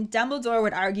well, and Dumbledore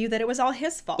would argue that it was all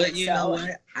his fault. But you know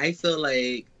what? I feel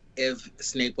like if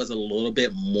Snape was a little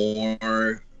bit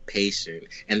more patient,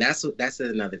 and that's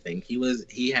another thing.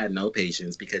 He had no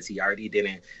patience, because he already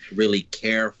didn't really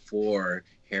care for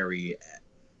Harry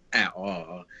at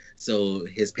all. So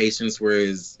his patience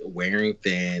was wearing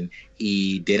thin.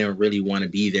 He didn't really want to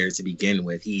be there to begin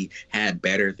with. He had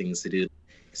better things to do.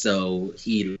 So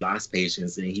he lost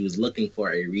patience, and he was looking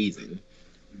for a reason.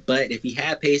 But if he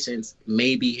had patience,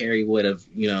 maybe Harry would have,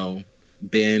 you know,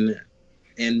 been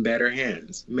in better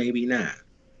hands. Maybe not.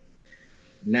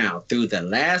 Now, through the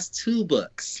last 2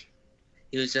 books,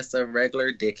 he was just a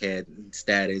regular dickhead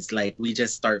status. Like, we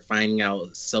just start finding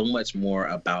out so much more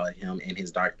about him and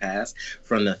his dark past,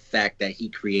 from the fact that he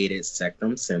created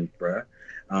Sectum Sempra.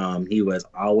 He was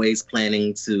always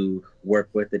planning to work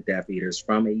with the Death Eaters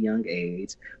from a young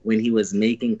age. When he was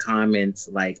making comments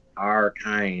like "our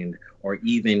kind," or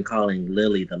even calling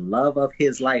Lily the love of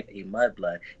his life a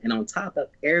mudblood. And on top of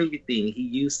everything, he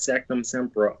used Sectum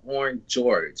Sempra on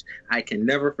George. I can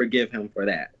never forgive him for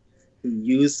that. He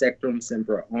used Sectum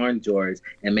Sempra on George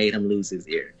and made him lose his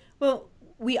ear. Well,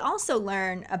 we also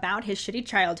learn about his shitty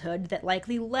childhood that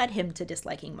likely led him to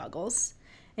disliking Muggles.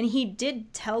 And he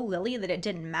did tell Lily that it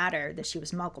didn't matter that she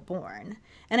was Muggle-born.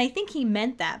 And I think he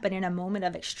meant that, but in a moment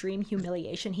of extreme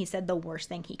humiliation, he said the worst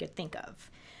thing he could think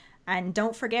of. And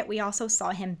don't forget, we also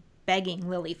saw him begging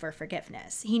Lily for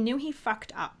forgiveness. He knew he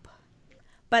fucked up.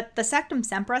 But the Sectum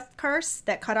Sempra curse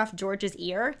that cut off George's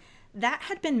ear, that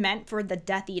had been meant for the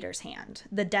Death Eater's hand.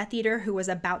 The Death Eater who was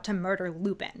about to murder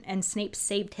Lupin, and Snape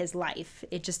saved his life.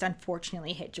 It just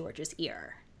unfortunately hit George's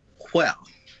ear. Well,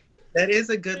 that is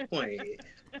a good point.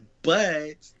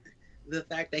 But the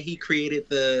fact that he created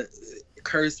the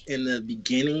curse in the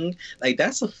beginning, like,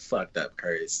 that's a fucked up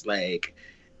curse. Like,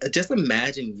 just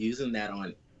imagine using that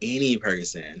on any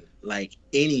person, like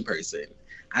any person,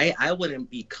 I wouldn't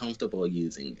be comfortable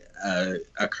using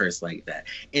a curse like that.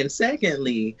 And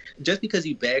secondly, just because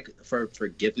you beg for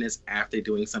forgiveness after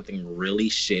doing something really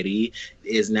shitty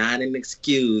is not an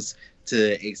excuse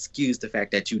to excuse the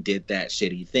fact that you did that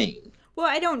shitty thing. Well,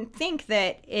 I don't think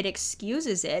that it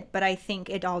excuses it, but I think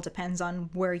it all depends on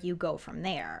where you go from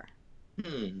there.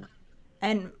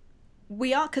 And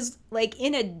we all, because, like,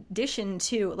 in addition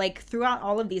to, like, throughout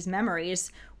all of these memories,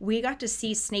 we got to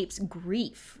see Snape's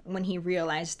grief when he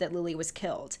realized that Lily was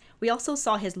killed. We also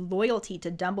saw his loyalty to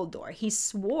Dumbledore. He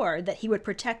swore that he would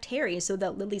protect Harry so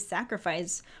that Lily's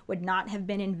sacrifice would not have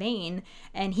been in vain,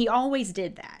 and he always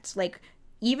did that. Like,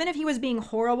 even if he was being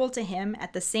horrible to him,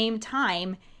 at the same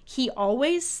time, he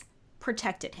always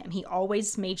protected him. He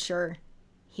always made sure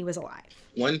he was alive.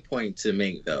 One point to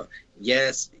make, though.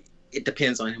 Yes, it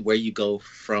depends on where you go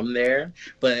from there,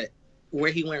 but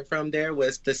where he went from there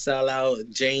was to sell out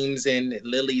James and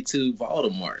Lily to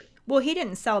Voldemort. Well, he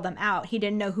didn't sell them out. He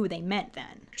didn't know who they meant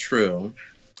then. True.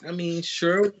 I mean,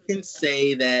 sure, we can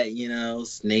say that,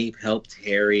 Snape helped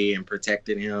Harry and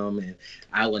protected him, and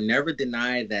I will never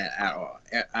deny that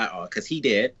at all, because he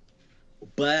did.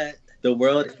 But the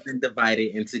world has been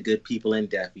divided into good people and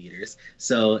Death Eaters.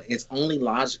 So it's only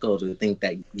logical to think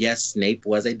that, yes, Snape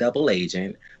was a double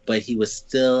agent, but he was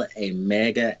still a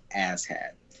mega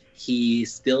asshat. He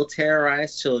still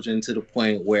terrorized children to the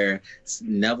point where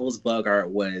Neville's Bogart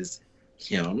was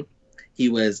him. He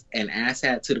was an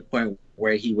asshat to the point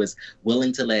where he was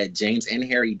willing to let James and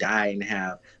Harry die and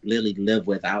have Lily live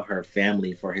without her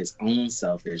family for his own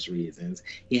selfish reasons.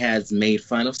 He has made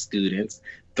fun of students,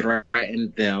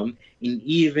 threatened them, and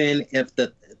even if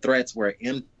the threats were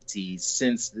empty,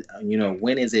 since,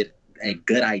 when is it a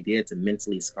good idea to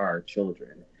mentally scar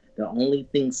children? The only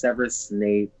thing Severus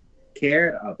Snape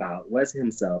cared about was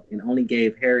himself and only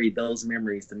gave Harry those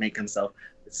memories to make himself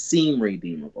seem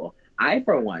redeemable. I,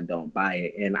 for one, don't buy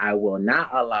it, and I will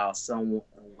not allow some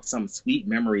sweet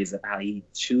memories of how he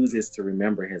chooses to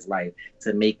remember his life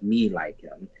to make me like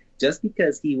him. Just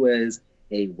because he was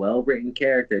a well-written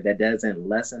character, that doesn't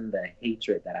lessen the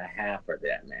hatred that I have for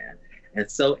that man. And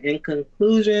so, in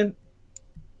conclusion,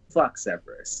 fuck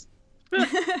Severus.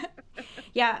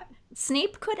 Yeah,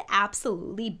 Snape could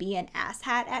absolutely be an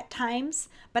asshat at times,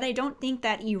 but I don't think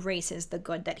that erases the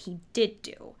good that he did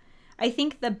do. I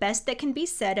think the best that can be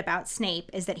said about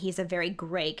Snape is that he's a very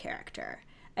gray character.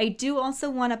 I do also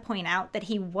want to point out that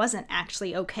he wasn't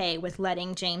actually okay with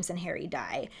letting James and Harry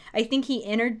die. I think he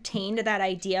entertained that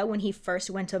idea when he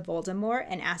first went to Voldemort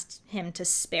and asked him to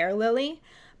spare Lily,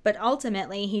 but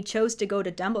ultimately he chose to go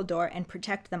to Dumbledore and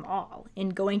protect them all. In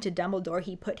going to Dumbledore,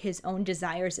 he put his own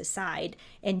desires aside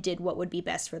and did what would be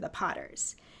best for the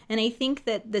Potters. And I think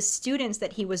that the students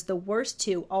that he was the worst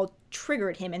to all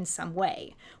triggered him in some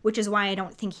way, which is why I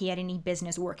don't think he had any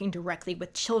business working directly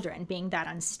with children, being that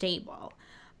unstable.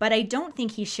 But I don't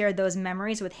think he shared those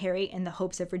memories with Harry in the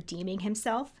hopes of redeeming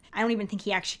himself. I don't even think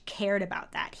he actually cared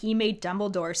about that. He made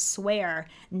Dumbledore swear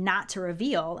not to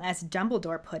reveal, as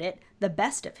Dumbledore put it, the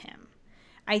best of him.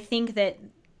 I think that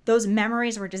those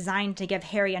memories were designed to give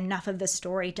Harry enough of the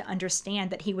story to understand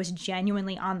that he was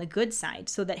genuinely on the good side,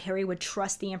 so that Harry would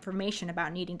trust the information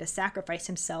about needing to sacrifice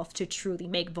himself to truly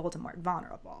make Voldemort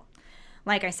vulnerable.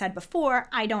 Like I said before,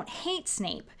 I don't hate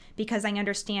Snape because I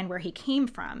understand where he came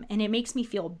from, and it makes me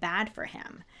feel bad for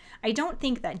him. I don't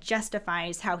think that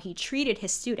justifies how he treated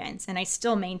his students, and I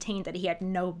still maintain that he had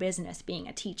no business being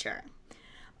a teacher.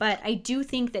 But I do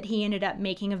think that he ended up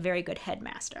making a very good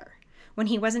headmaster. When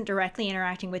he wasn't directly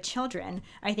interacting with children,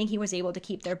 I think he was able to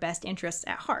keep their best interests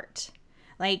at heart.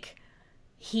 Like,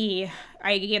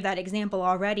 I gave that example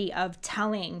already of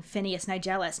telling Phineas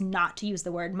Nigellus not to use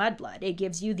the word mudblood. It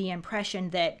gives you the impression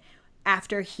that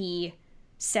after he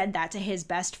said that to his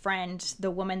best friend,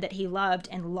 the woman that he loved,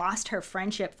 and lost her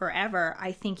friendship forever,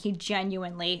 I think he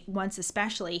genuinely, once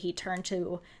especially, he turned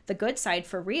to the good side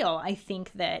for real. I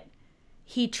think that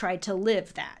he tried to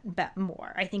live that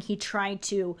more. I think he tried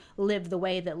to live the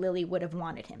way that Lily would have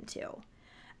wanted him to.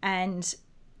 And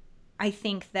I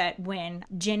think that when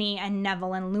Ginny and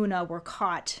Neville and Luna were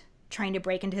caught trying to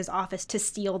break into his office to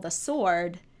steal the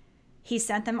sword, he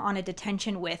sent them on a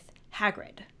detention with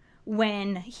Hagrid.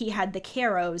 When he had the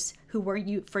Carrows, who were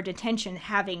for detention,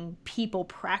 having people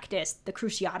practice the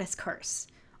Cruciatus Curse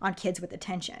on kids with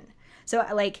detention. So,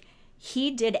 like,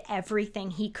 he did everything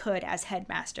he could as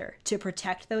headmaster to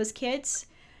protect those kids.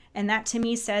 And that, to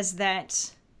me, says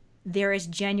that there is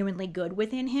genuinely good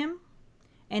within him.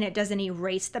 And it doesn't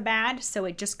erase the bad, so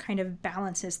it just kind of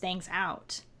balances things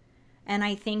out. And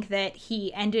I think that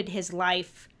he ended his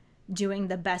life doing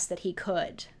the best that he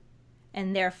could.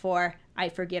 and therefore I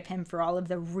forgive him for all of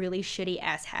the really shitty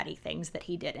asshatty things that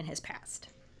he did in his past.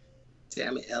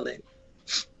 Damn it, Ellen.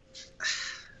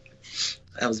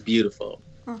 That was beautiful.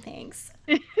 Oh, thanks.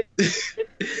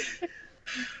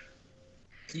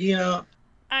 You know,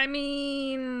 I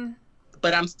mean...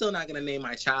 But I'm still not going to name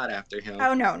my child after him.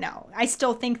 Oh, no. I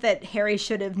still think that Harry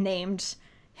should have named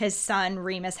his son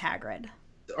Remus Hagrid.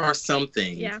 Or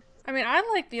something. Yeah. I mean, I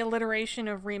like the alliteration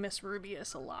of Remus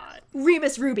Rubeus a lot.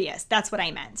 Remus Rubeus, that's what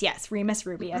I meant. Yes, Remus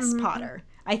Rubeus Potter.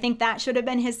 I think that should have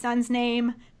been his son's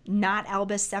name, not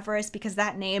Albus Severus, because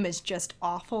that name is just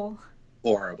awful.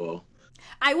 Horrible.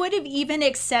 I would have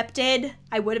accepted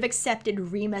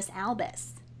Remus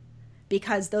Albus,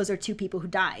 because those are two people who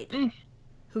died.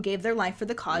 Who gave their life for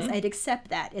the cause. I'd accept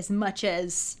that as much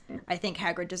as I think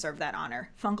Hagrid deserved that honor.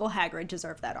 Funkle Hagrid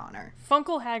deserved that honor.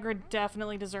 Funkle Hagrid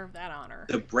definitely deserved that honor.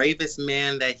 The bravest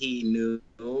man that he knew.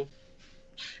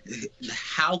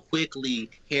 How quickly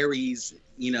Harry's,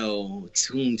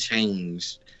 tune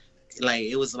changed. Like,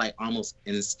 it was like almost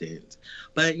instant.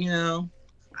 But,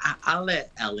 I'll let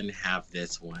Ellen have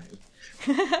this one.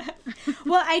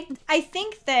 Well, I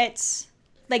think that...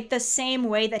 like, the same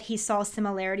way that he saw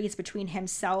similarities between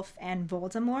himself and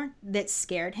Voldemort that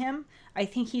scared him, I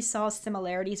think he saw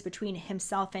similarities between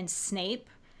himself and Snape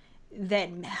that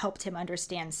helped him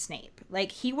understand Snape.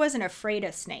 Like, he wasn't afraid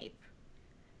of Snape.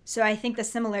 So I think the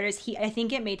similarities, I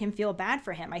think it made him feel bad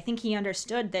for him. I think he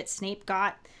understood that Snape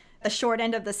got the short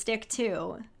end of the stick,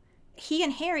 too. He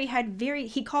and Harry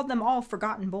he called them all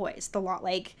forgotten boys.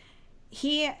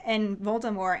 He and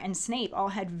Voldemort and Snape all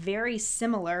had very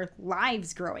similar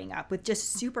lives growing up with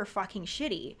just super fucking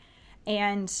shitty.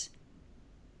 And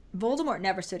Voldemort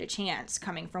never stood a chance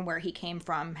coming from where he came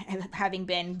from, having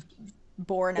been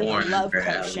born of a love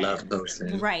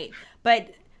potion. Right.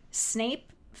 But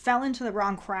Snape fell into the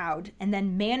wrong crowd and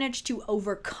then managed to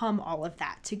overcome all of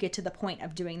that to get to the point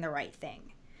of doing the right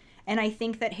thing. And I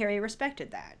think that Harry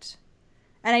respected that.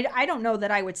 And I don't know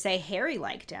that I would say Harry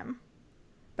liked him.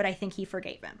 But I think he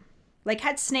forgave him. Like,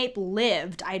 had Snape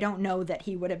lived, I don't know that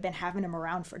he would have been having him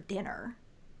around for dinner.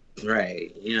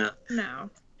 Right, yeah. No.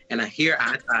 And I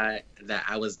thought that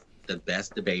I was the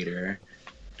best debater.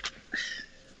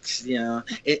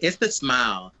 It's the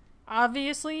smile.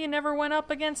 Obviously, you never went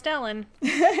up against Ellen.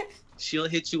 She'll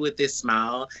hit you with this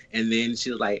smile, and then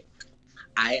she'll like,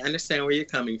 I understand where you're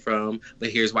coming from, but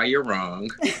here's why you're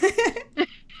wrong.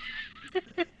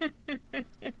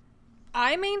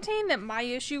 I maintain that my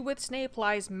issue with Snape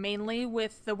lies mainly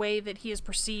with the way that he is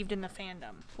perceived in the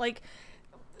fandom. Like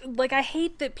I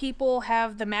hate that people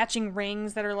have the matching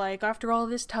rings that are like, after all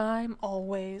this time,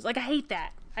 always. Like, I hate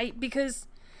that. Because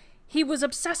he was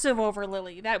obsessive over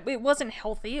Lily. That it wasn't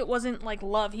healthy. It wasn't like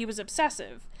love. He was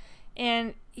obsessive.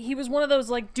 And he was one of those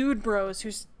like dude bros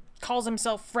who calls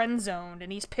himself friend zoned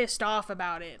and he's pissed off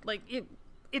about it. Like,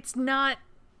 it's not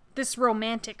this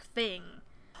romantic thing.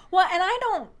 Well, and I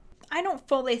don't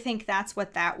fully think that's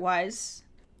what that was.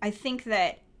 I think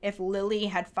that if Lily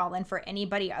had fallen for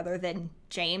anybody other than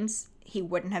James, he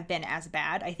wouldn't have been as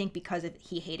bad. I think because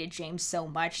he hated James so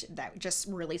much, that just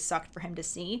really sucked for him to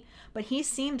see. But he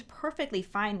seemed perfectly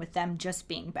fine with them just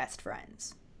being best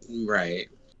friends. Right.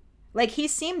 Like,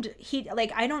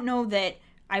 I don't know that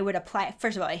I would apply...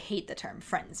 First of all, I hate the term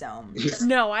friend zone.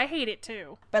 No, I hate it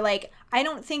too. But, like, I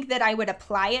don't think that I would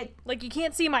apply it... Like, you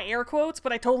can't see my air quotes,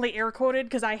 but I totally air quoted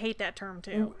because I hate that term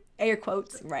too. Air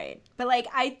quotes, right. But, like,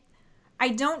 I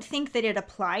don't think that it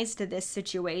applies to this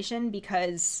situation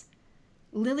because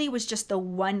Lily was just the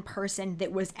one person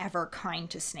that was ever kind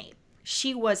to Snape.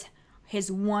 She was his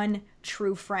one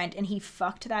true friend, and he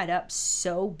fucked that up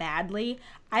so badly.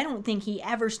 I don't think he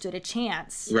ever stood a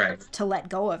chance to let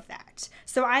go of that.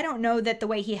 So I don't know that the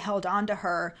way he held on to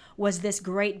her was this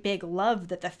great big love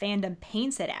that the fandom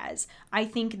paints it as. I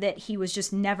think that he was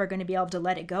just never going to be able to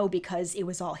let it go because it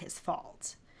was all his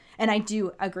fault. And I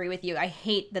do agree with you. I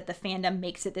hate that the fandom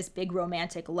makes it this big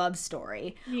romantic love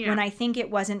story. Yeah. When I think it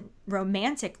wasn't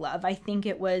romantic love. I think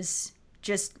it was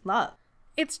just love.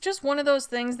 It's just one of those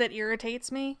things that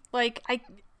irritates me. Like,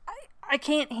 I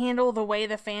can't handle the way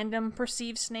the fandom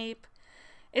perceives Snape.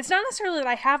 It's not necessarily that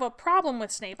I have a problem with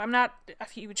Snape. I'm not a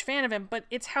huge fan of him, but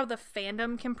it's how the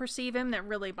fandom can perceive him that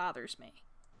really bothers me.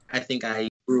 I think I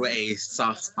grew a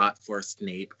soft spot for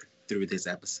Snape through this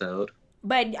episode.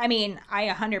 But, I mean, I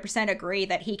 100% agree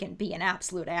that he can be an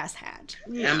absolute asshat.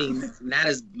 Yeah. I mean, not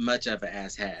as much of an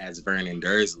asshat as Vernon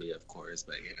Dursley, of course,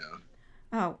 but,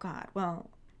 Oh, God, well...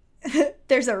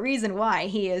 There's a reason why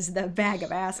he is the bag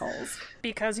of assholes.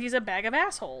 Because he's a bag of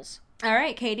assholes. All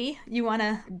right, Katie, you want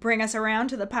to bring us around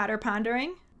to the Potter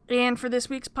Pondering? And for this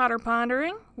week's Potter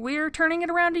Pondering, we're turning it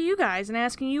around to you guys and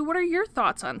asking you, what are your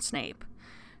thoughts on Snape?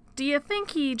 Do you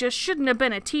think he just shouldn't have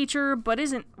been a teacher, but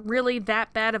isn't really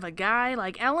that bad of a guy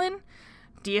like Ellen?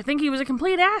 Do you think he was a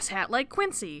complete asshat like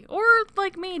Quincy? Or,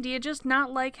 like me, do you just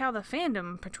not like how the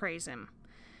fandom portrays him?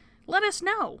 Let us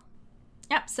know.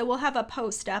 Yep, so we'll have a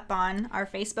post up on our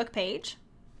Facebook page,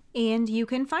 and you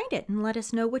can find it and let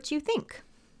us know what you think.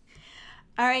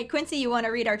 All right, Quincy, you want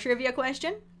to read our trivia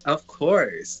question? Of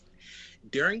course.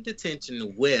 During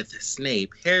detention with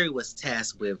Snape, Harry was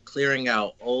tasked with clearing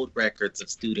out old records of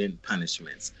student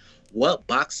punishments. What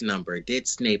box number did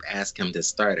Snape ask him to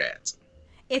start at?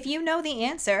 If you know the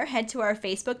answer, head to our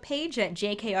Facebook page at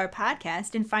JKR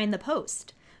Podcast and find the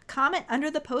post. Comment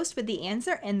under the post with the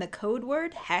answer and the code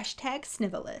word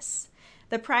 #Snivelous.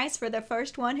 The prize for the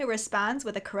first one who responds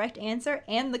with a correct answer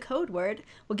and the code word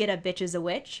will get a Bitch is a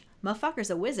Witch, Motherfucker's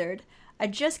a Wizard, a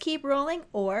Just Keep Rolling,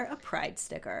 or a Pride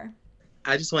sticker.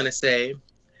 I just want to say,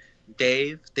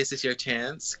 Dave, this is your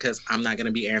chance, because I'm not going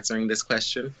to be answering this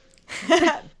question.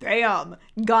 Bam!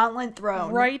 Gauntlet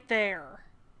thrown. Right there.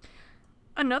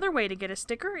 Another way to get a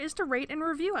sticker is to rate and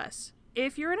review us.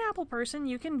 If you're an Apple person,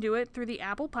 you can do it through the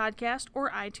Apple Podcast or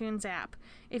iTunes app.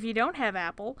 If you don't have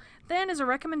Apple, then as a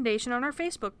recommendation on our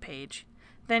Facebook page.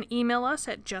 Then email us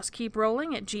at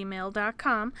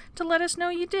justkeeprolling@gmail.com to let us know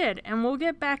you did, and we'll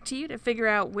get back to you to figure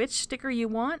out which sticker you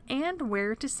want and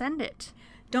where to send it.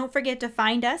 Don't forget to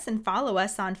find us and follow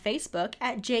us on Facebook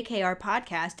at JKR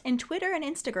Podcast and Twitter and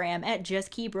Instagram at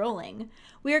Just Keep Rolling.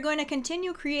 We are going to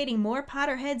continue creating more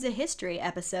Potterheads of History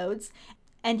episodes,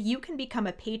 and you can become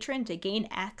a patron to gain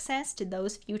access to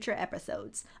those future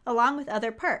episodes, along with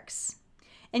other perks,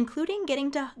 including getting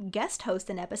to guest host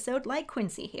an episode like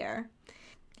Quincy here.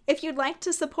 If you'd like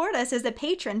to support us as a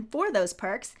patron for those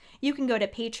perks, you can go to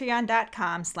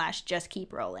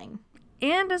patreon.com/justkeeprolling.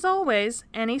 And as always,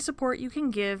 any support you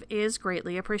can give is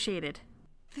greatly appreciated.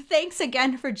 Thanks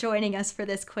again for joining us for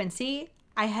this, Quincy.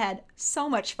 I had so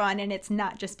much fun, and it's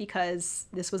not just because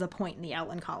this was a point in the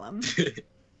Ellen column.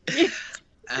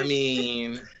 I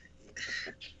mean,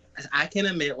 I can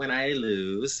admit when I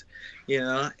lose,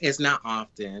 it's not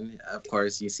often. Of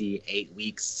course, you see 8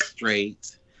 weeks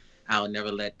straight. I'll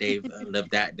never let Dave live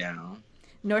that down.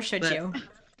 Nor should you.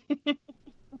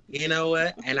 You know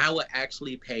what? And I would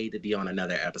actually pay to be on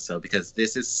another episode because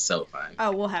this is so fun.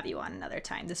 Oh, we'll have you on another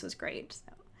time. This was great.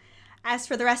 So, as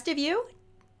for the rest of you,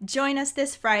 join us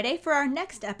this Friday for our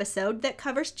next episode that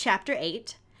covers Chapter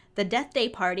 8, the Death Day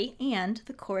Party, and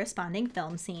the corresponding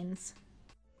film scenes.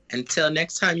 Until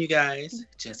next time, you guys,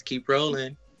 just keep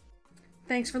rolling.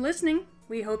 Thanks for listening.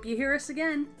 We hope you hear us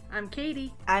again. I'm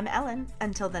Katie. I'm Ellen.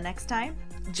 Until the next time,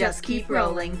 just keep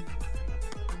rolling.